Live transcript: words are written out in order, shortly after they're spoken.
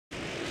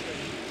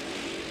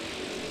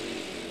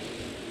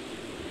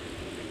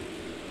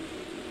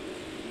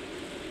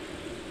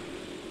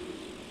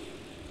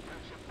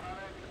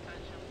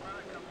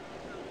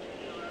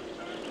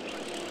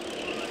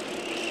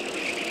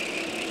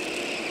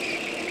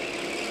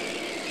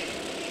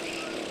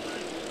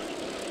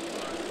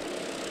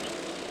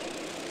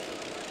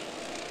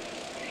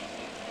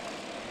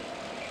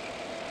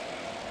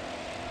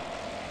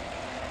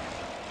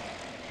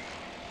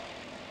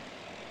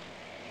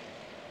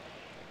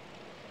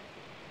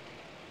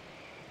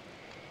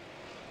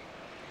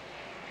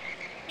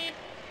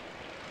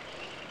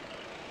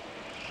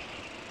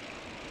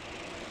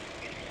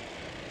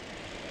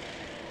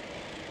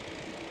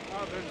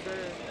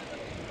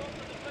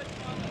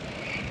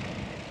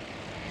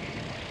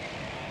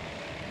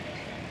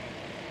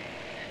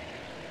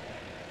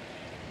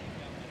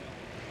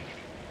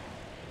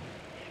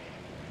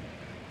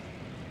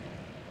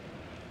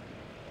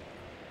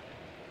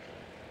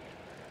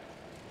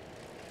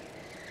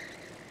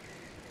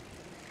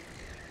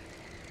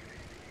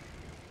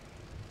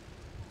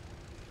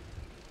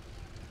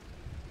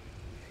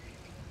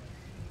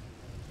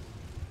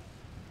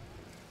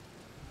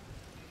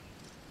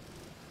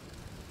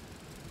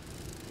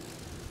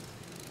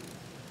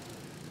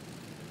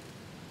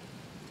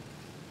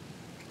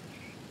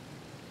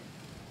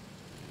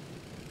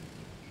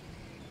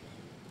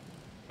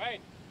Right.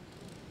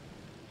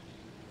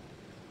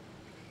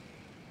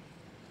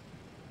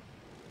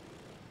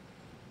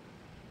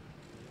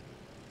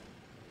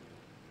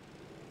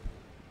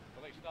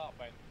 Start,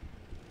 Ben.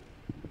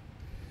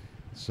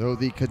 So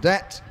the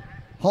cadet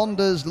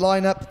Hondas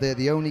line up. They're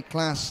the only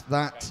class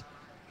that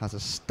has a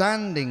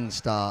standing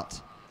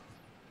start.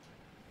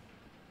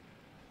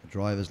 The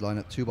drivers line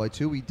up 2 by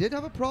 2. We did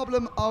have a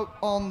problem out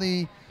on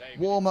the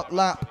warm-up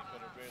lap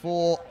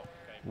for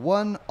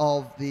one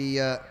of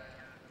the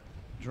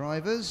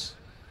drivers.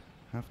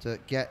 Have to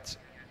get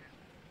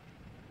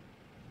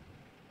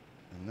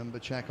a number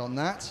check on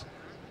that.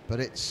 But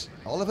it's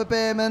Oliver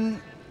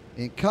Bearman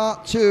in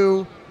Kart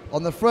 2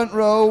 on the front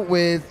row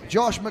with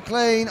Josh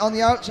McLean on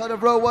the outside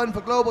of row 1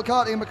 for Global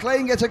Karting.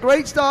 McLean gets a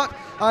great start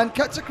and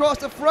cuts across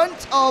the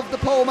front of the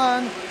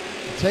poleman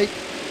to take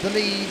the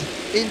lead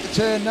into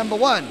turn number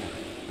 1.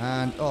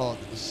 And the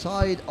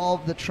side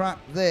of the track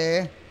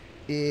there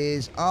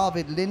is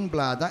Arvid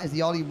Lindblad. That is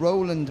the Ollie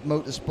Rowland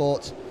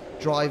Motorsport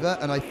driver,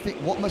 and I think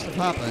what must have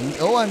happened,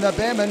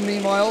 Bearman,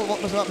 meanwhile,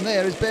 what must have happened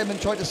there is Bearman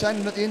tried to send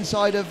him at the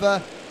inside of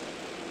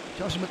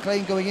Josh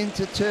McLean going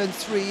into turn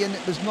 3, and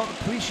it was not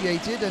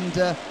appreciated. And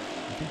did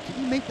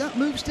he make that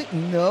move stick?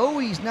 No,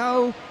 he's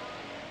now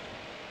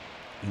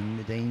in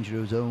the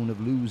danger zone of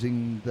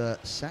losing the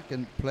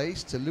second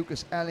place to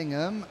Lucas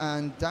Ellingham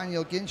and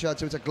Daniel Ginchard.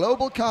 So it's a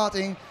Global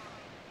Karting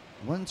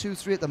 1, 2,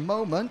 3 at the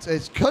moment.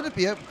 It's going to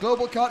be a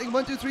Global Karting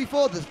 1, 2, 3,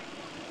 4.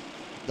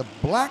 The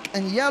black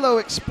and yellow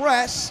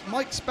express,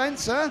 Mike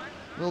Spencer,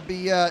 will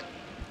be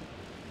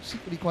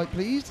secretly quite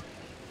pleased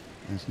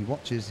as he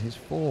watches his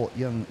 4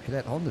 young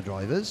cadet Honda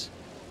drivers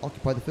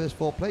occupy the first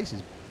 4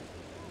 places.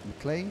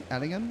 McLean,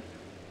 Ellingham,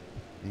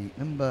 the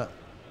number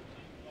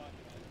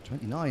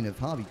 29 of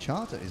Harvey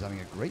Charter is having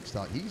a great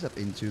start. He's up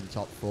into the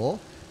top 4.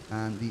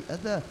 And the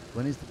other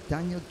one is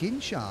Daniel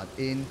Ginchard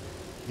in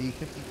the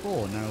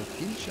 54. Now,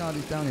 Ginchard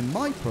is down in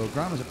my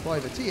program as a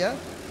privateer,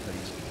 but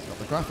he's got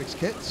the graphics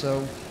kit,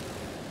 so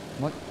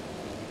Mike.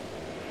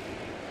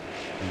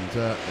 And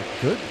a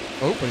good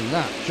opening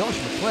lap. Josh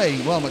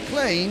McLean. Well,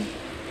 McLean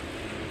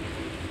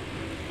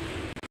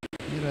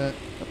had a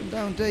up and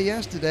down day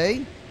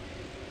yesterday.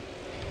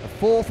 A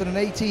 4th and an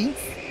 18th.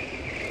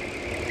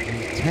 And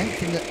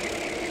 10th in the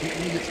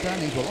intermediate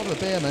standings. Well, Oliver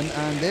Bearman,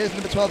 and there's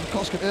number 12 of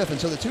Koska Erfan.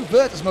 So the 2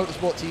 Virtus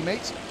Motorsport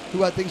teammates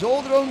who had things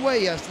all their own way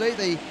yesterday.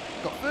 They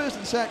got first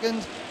and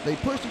second. They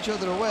pushed each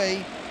other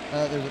away.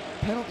 There's a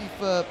penalty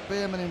for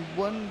Bearman in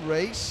one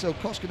race. So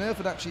Koska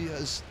Erfan actually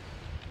has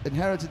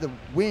inherited the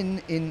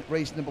win in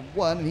race number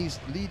 1, and he's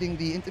leading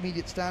the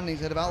intermediate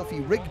standings ahead of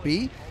Alfie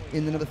Rigby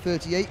in the number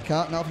 38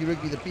 kart, and Alfie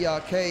Rigby the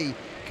BRK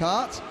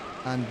kart,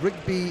 and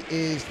Rigby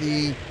is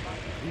the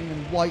green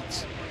and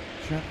white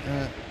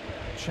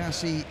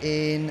chassis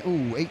in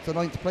 8th or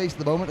 9th place at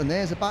the moment. And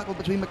there's a battle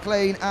between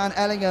McLean and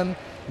Ellingham.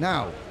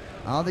 Now,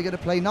 are they going to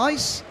play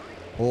nice,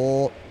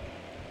 or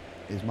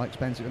is Mike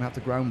Spencer going to have to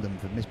ground them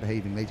for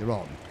misbehaving later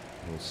on?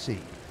 We'll see.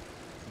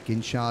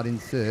 Ginchard in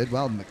 3rd.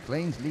 Well,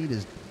 McLean's lead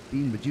has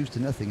been reduced to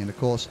nothing, and of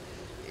course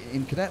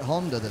in Cadet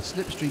Honda the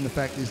slipstream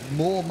effect is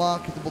more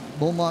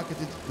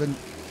marketed than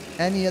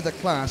any other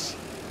class,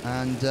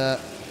 and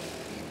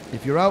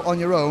if you're out on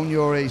your own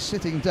you're a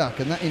sitting duck.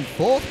 And that in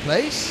 4th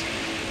place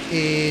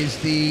is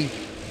the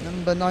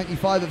number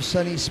 95 of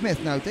Sonny Smith.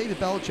 Now David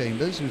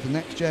Bellchambers, who's the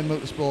Next Gen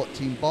Motorsport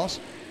team boss,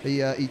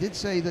 he did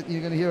say that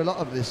you're going to hear a lot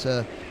of this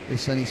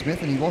Sonny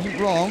Smith, and he wasn't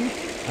wrong.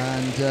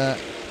 And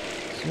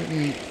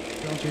certainly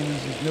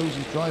Bellchambers knows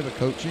his driver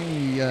coaching.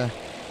 He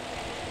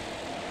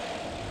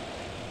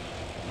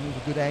knows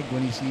a good egg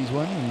when he sees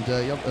one, and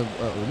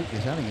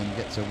Lucas Ellingham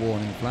gets a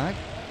warning flag,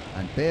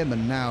 and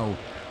Bearman now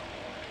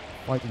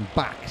fighting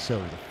back. So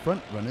the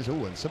front runners,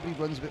 and somebody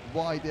runs a bit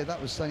wide there. That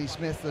was Sonny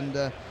Smith, and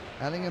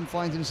Ellingham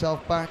finds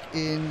himself back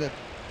in the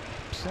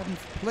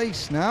 7th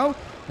place now,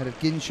 ahead of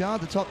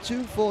Ginchard. The top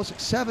 2, 4,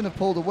 6, 7 have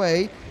pulled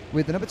away.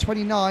 With the number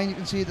 29, you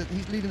can see that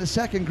he's leading the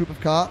second group of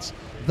karts.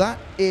 That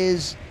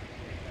is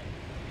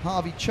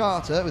Harvey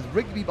Charter with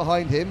Rigby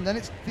behind him. Then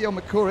it's Theo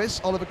McCurris,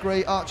 Oliver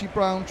Gray, Archie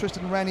Brown,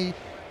 Tristan Rennie,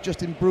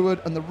 Justin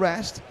Breward, and the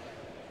rest.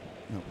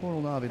 Now, poor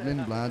old Arvid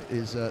Lindblad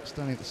is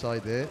standing at the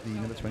side there, the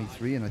number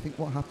 23, and I think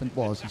what happened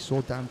was he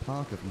saw Dan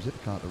Parker from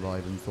Zipcart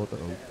arrive and thought,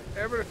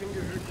 Everything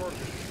is recorded.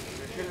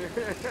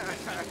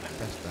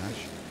 Best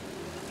dash.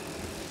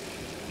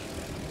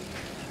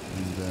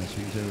 And so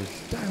he goes,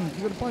 Dan,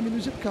 you got to buy me a new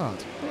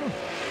Zipcart.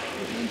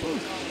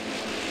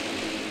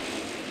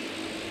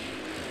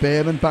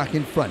 Bearman back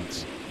in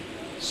front.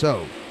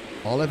 So,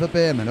 Oliver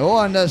Bearman.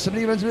 And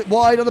somebody runs a bit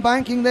wide on the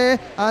banking there,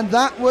 and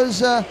that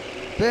was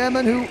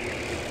Bearman who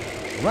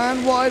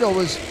ran wide, or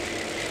was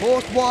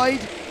forced wide.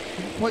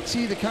 Couldn't quite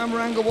see, the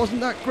camera angle wasn't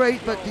that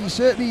great, but he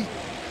certainly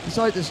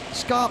decided to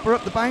scarper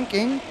up the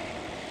banking.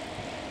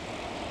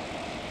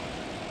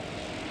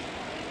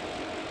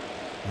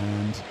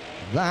 And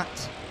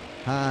that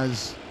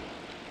has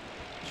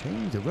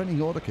changed the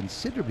running order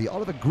considerably.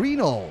 Oliver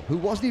Greenall, who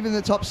wasn't even in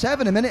the top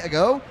 7 a minute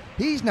ago,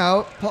 he's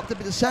now popped up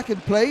into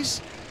 2nd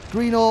place.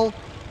 Greenall,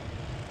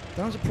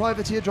 down as a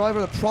privateer driver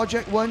of the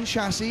Project 1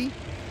 chassis.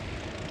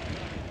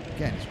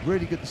 again, it's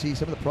really good to see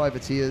some of the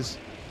privateers,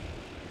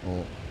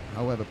 or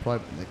however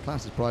they're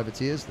classed as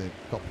privateers. They've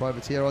got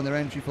privateer on their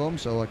entry form,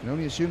 so I can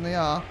only assume they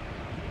are.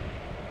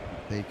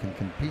 They can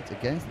compete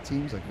against the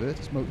teams like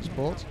Virtus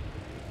Motorsport,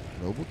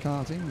 Global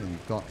Karting.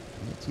 They've got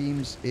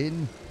teams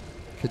in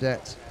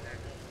cadet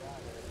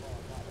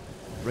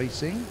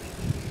racing,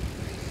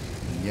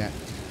 and yet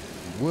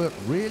you work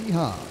really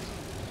hard.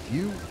 If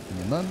you and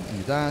your mum and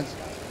your dad,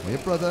 or your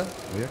brother,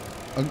 or your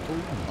uncle,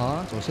 or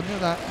aunt, or something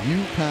like that,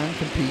 you can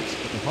compete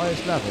at the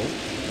highest level,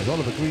 as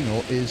Oliver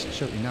Greenall is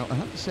showing. Now, I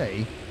have to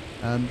say,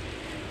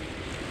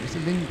 Mr.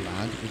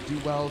 Lindblad would do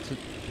well to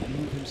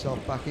move himself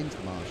back into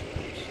the marshal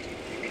post.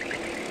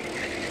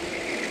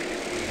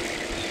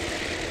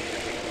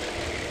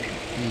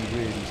 He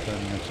really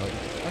standing outside.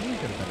 I know you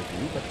get a better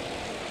view, but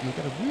you'll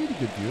get a really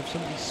good view if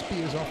somebody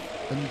spears off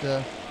and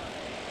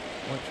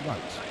wipes you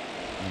out.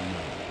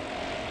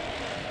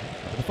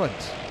 At the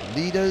front,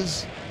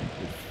 leaders,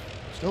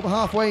 just over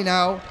halfway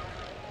now.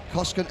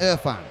 Koskan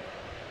Irfan,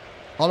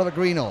 Oliver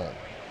Greenall,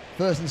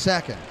 first and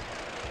second.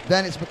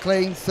 Then it's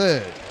McLean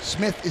third.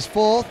 Smith is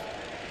fourth.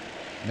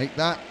 Make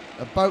that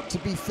about to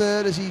be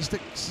third as he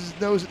sticks his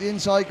nose at the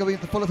inside, going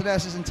into the Fullerton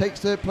S's and takes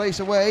third place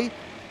away.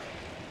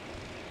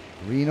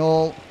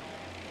 Greenall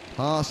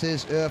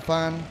passes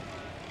Irfan.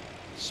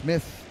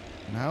 Smith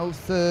now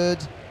third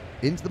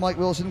into the Mike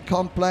Wilson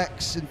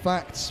complex. In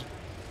fact,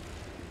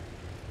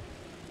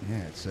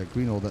 yeah, it's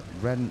Greenall, that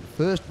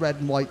first red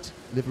and white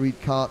liveried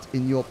kart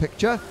in your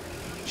picture,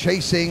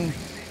 chasing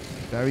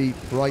very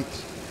bright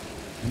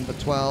number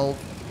 12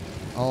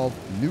 of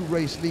new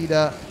race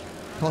leader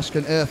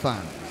Koskan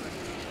Irfan.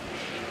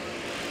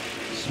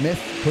 Smith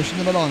pushing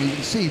them along. You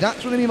can see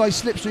that's what I mean by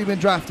slipstream in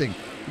drafting.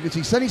 You can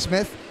see Sonny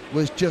Smith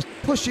was just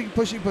pushing.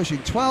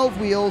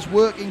 12 wheels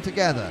working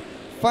together,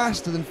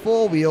 faster than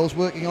 4 wheels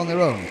working on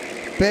their own.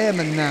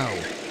 Behrman now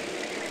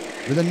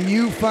with a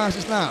new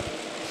fastest lap,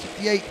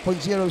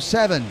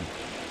 68.07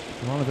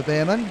 from Oliver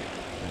Behrman.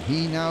 And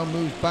he now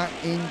moves back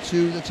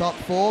into the top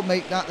 4,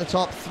 make that the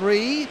top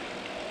 3,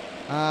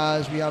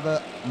 as we have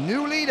a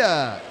new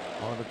leader,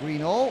 Oliver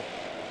Greenall.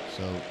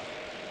 So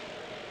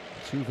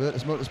 2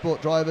 Virtus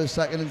Motorsport drivers,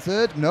 second and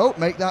third. No,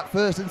 make that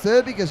first and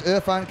third, because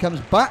Irfan comes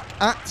back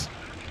at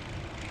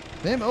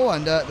him. Oh,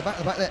 and the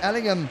back there,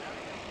 Ellingham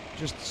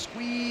just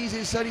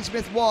squeezes Sonny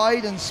Smith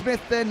wide, and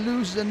Smith then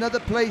loses another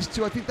place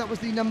to, I think that was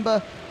the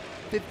number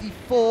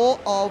 54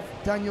 of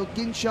Daniel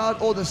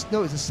Ginchard, or it's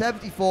the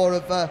 74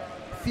 of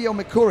Theo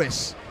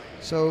McCouris.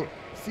 So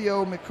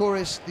Theo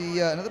McCouris,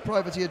 another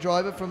privateer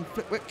driver from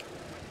Flitwick,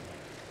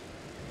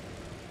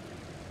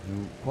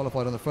 who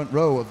qualified on the front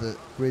row of the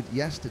grid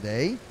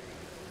yesterday.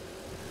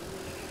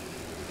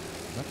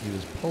 He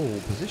was pole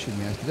position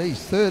yesterday.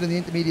 He's third in the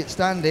intermediate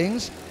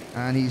standings,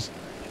 and he's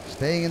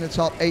staying in the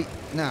top 8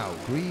 now.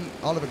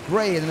 Oliver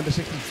Gray in the number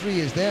 63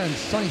 is there, and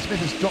Sonny Smith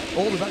has dropped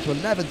all the way back to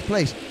 11th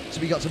place. So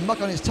he got some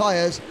muck on his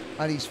tyres,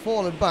 and he's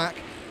fallen back.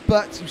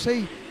 But you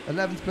say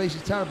 11th place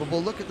is terrible.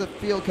 Well, look at the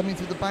field coming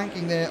through the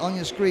banking there on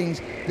your screens.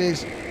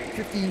 There's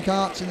 15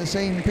 karts in the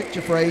same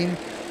picture frame.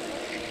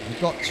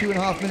 We've got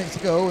 2.5 minutes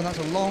to go, and that's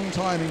a long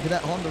time in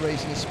cadet Honda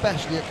racing,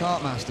 especially at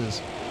Kart Masters.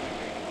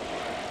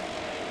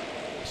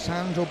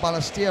 Sandro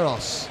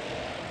Ballesteros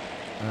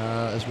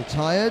has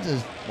retired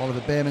as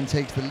Oliver Behrman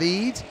takes the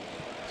lead.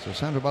 So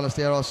Sandro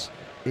Ballesteros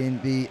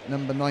in the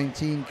number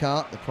 19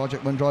 kart, the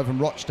Project 1 driver from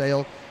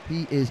Rochdale,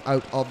 he is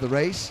out of the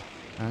race.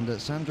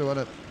 And Sandro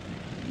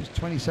he was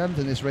 27th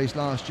in this race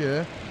last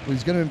year. Well,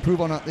 he's going to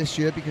improve on that this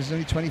year because he's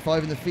only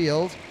 25 in the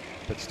field,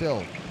 but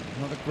still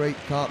not a great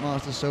kart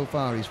master so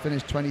far. He's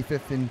finished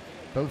 25th in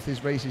both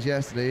his races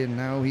yesterday, and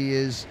now he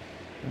is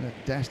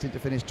destined to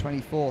finish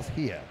 24th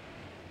here.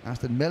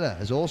 Aston Miller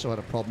has also had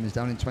a problem, he's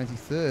down in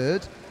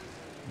 23rd,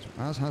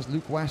 as has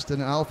Luke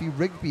Weston, and Alfie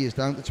Rigby is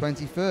down to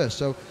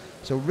 21st.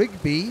 So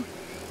Rigby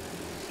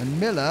and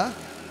Miller,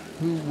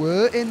 who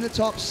were in the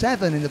top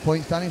 7 in the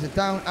point standings, are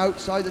down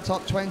outside the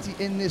top 20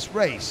 in this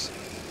race.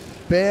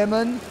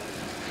 Behrman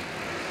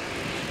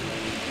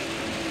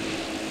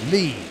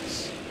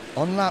leads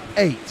on lap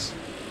 8. As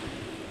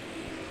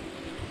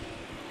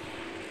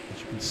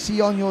you can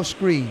see on your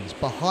screens,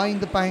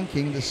 behind the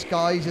banking, the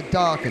skies are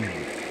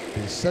darkening.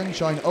 There's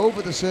sunshine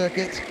over the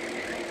circuit.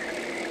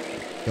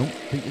 Don't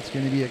think it's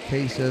going to be a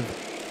case of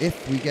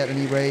if we get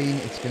any rain.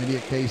 It's going to be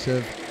a case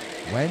of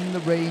when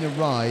the rain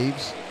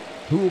arrives,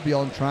 who will be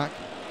on track,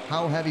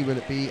 how heavy will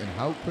it be, and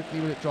how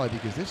quickly will it dry,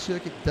 because this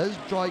circuit does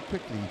dry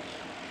quickly.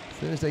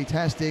 Thursday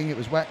testing, it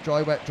was wet,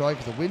 dry,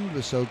 because the wind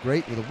was so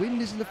great. Well, the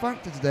wind isn't a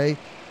factor today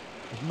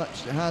as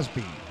much as it has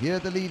been. Here are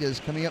the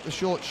leaders coming up the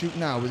short chute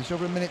now with just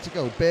over a minute to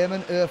go.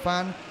 Behrman,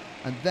 Irfan,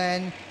 and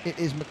then it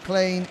is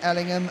McLean,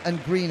 Ellingham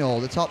and Greenall,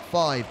 the top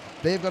 5.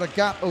 They've got a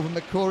gap over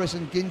McCouris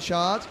and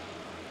Ginchard.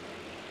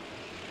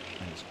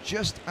 And it's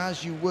just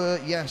as you were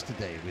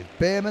yesterday, with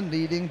Behrman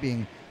leading,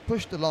 being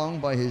pushed along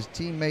by his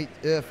teammate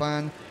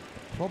Irfan.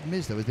 The problem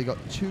is, though, is they've got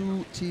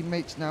 2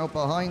 teammates now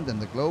behind them.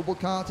 The Global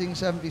Karting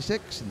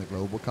 76 and the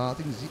Global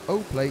Karting O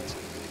plate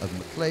of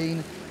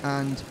McLean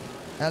and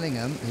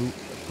Ellingham, who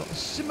have got a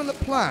similar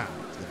plan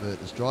to the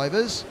Virtus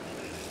drivers.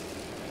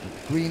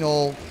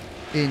 Greenall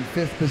in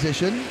 5th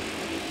position.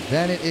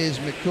 Then it is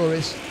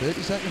McCurris,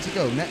 30 seconds to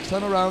go. Next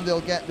time around,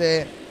 they'll get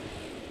their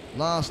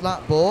last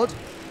lap board.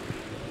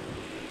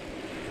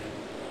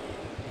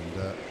 And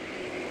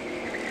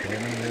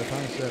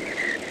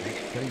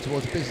getting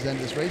towards the business end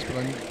of this race, but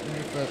I wonder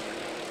if the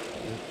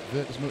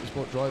Virtus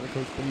Motorsport driver,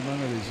 Coach Billy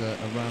Munger, is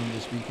around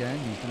this weekend.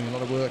 He's doing a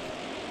lot of work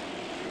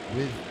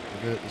with the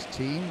Virtus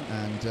team,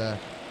 and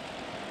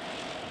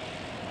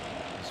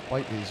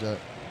despite his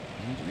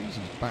injuries,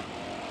 he's back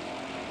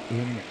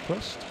in the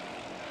crust,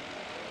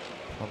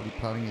 probably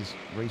planning his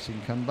racing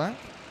comeback,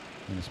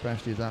 and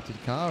especially adapted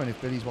car. And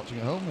if Billy's watching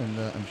at home, and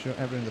I'm sure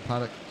everyone in the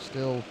paddock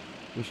still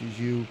wishes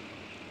you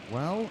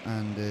well,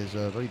 and is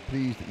very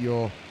pleased that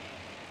you're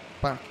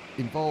back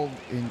involved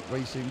in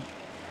racing,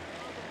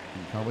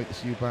 and can't wait to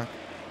see you back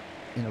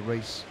in a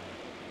race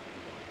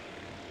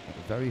at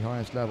the very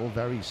highest level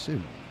very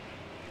soon.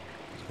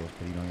 Of course,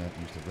 Billy Munger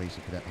used to race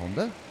a Cadet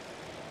Honda.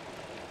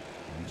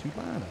 Not too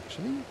bad,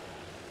 actually.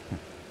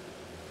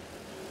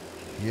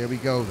 Here we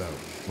go, though.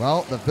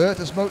 Well, the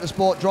Virtus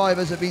Motorsport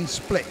drivers have been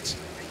split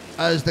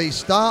as they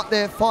start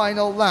their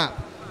final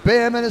lap.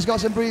 Behrman has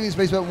got some breathing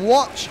space, but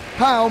watch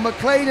how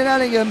McLean and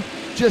Ellingham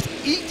just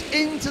eat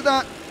into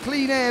that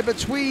clean air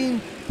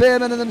between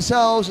Behrman and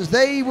themselves as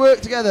they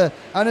work together.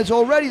 And it's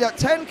already that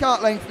 10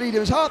 kart length lead. It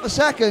was half a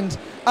second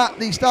at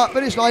the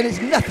start-finish line. It's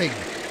nothing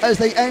as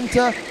they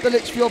enter the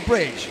Litchfield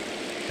Bridge.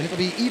 And it'll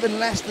be even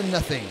less than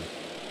nothing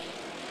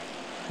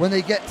when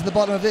they get to the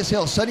bottom of this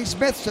hill. Sonny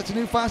Smith sets a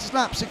new fastest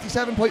lap,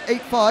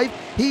 67.85.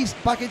 He's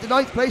back into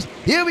 9th place.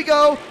 Here we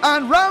go,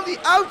 and round the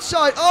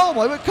outside, oh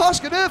my word,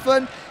 Koskan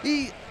Irfan,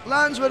 he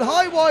lands with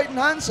high, wide and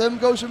handsome,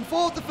 goes from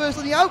 4th to 1st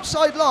on the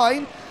outside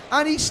line,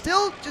 and he's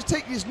still just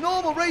taking his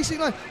normal racing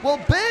line. While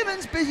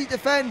Behrman's busy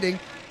defending,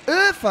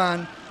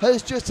 Irfan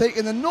has just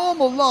taken the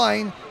normal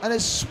line and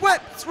has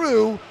swept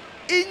through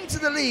into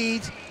the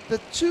lead. The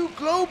 2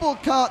 global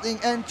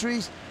karting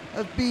entries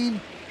have been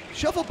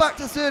shuffled back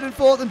to 3rd and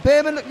 4th, and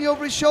Behrman looking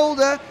over his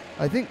shoulder.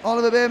 I think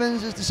Oliver Behrman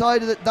has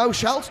decided that thou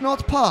shalt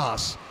not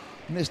pass,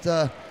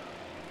 Mr.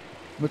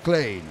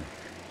 McLean.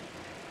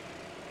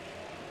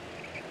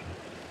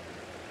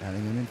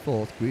 Ellingham in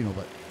 4th, Greenall,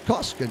 but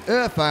Koskan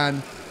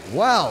Irfan,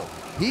 well,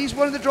 he's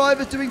one of the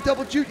drivers doing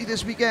double duty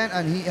this weekend,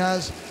 and he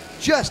has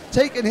just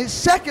taken his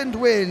 2nd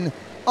win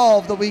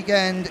of the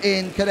weekend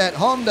in Cadet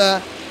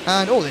Honda.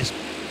 And all this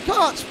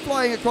karts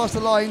flying across the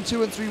line,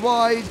 2 and 3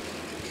 wide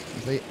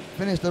as they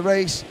finish the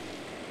race.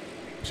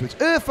 So it's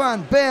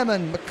Irfan,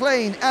 Behrman,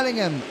 McLean,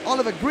 Ellingham,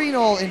 Oliver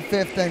Greenall in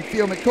 5th, then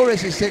Theo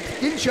McCurris is 6th,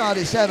 Ginchard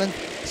is 7th,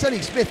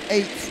 Sonny Smith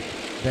 8th,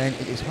 then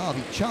it is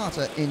Harvey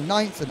Charter in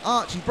 9th, and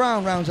Archie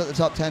Brown rounds out the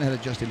top 10 ahead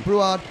of Justin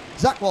Brouard,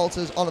 Zach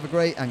Walters, Oliver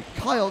Gray and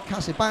Kyle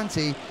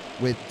Casabanti,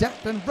 with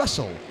Declan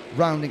Russell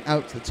rounding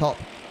out the top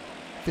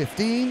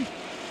 15. And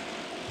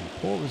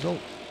poor result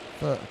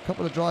for a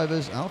couple of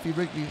drivers, Alfie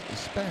Wrigley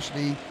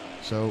especially,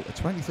 so a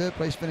 23rd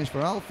place finish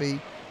for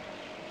Alfie.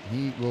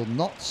 He will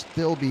not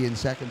still be in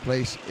 2nd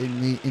place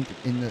in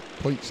the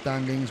point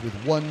standings with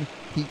 1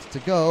 heat to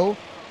go.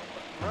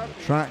 And the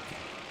track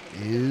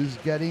is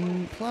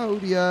getting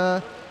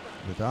cloudier.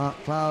 The dark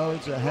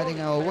clouds are heading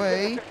our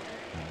way.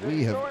 And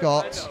we have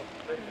got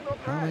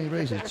how many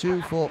races?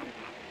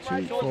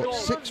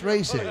 6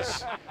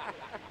 races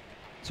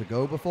to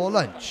go before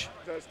lunch.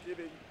 Just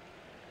kidding.